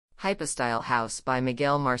Hypostyle house by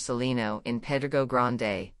Miguel Marcelino in Pedrógão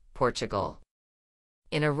Grande, Portugal.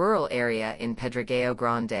 In a rural area in Pedrógão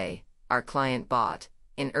Grande, our client bought,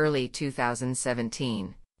 in early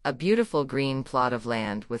 2017, a beautiful green plot of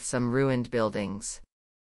land with some ruined buildings.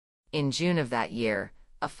 In June of that year,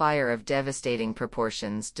 a fire of devastating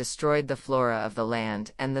proportions destroyed the flora of the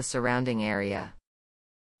land and the surrounding area.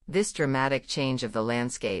 This dramatic change of the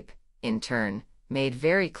landscape, in turn, made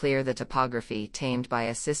very clear the topography tamed by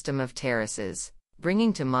a system of terraces,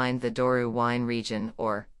 bringing to mind the Douro wine region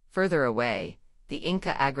or, further away, the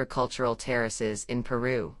Inca agricultural terraces in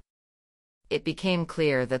Peru. It became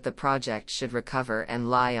clear that the project should recover and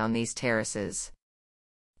lie on these terraces.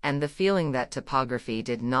 And the feeling that topography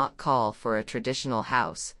did not call for a traditional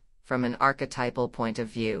house, from an archetypal point of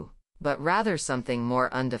view, but rather something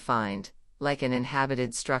more undefined, like an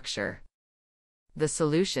inhabited structure. The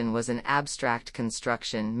solution was an abstract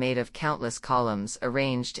construction made of countless columns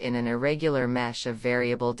arranged in an irregular mesh of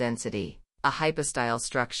variable density, a hypostyle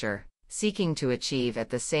structure, seeking to achieve at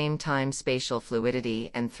the same time spatial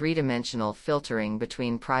fluidity and three-dimensional filtering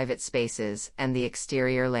between private spaces and the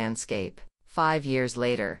exterior landscape. 5 years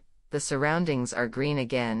later, the surroundings are green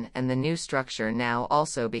again and the new structure now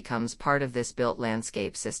also becomes part of this built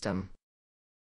landscape system.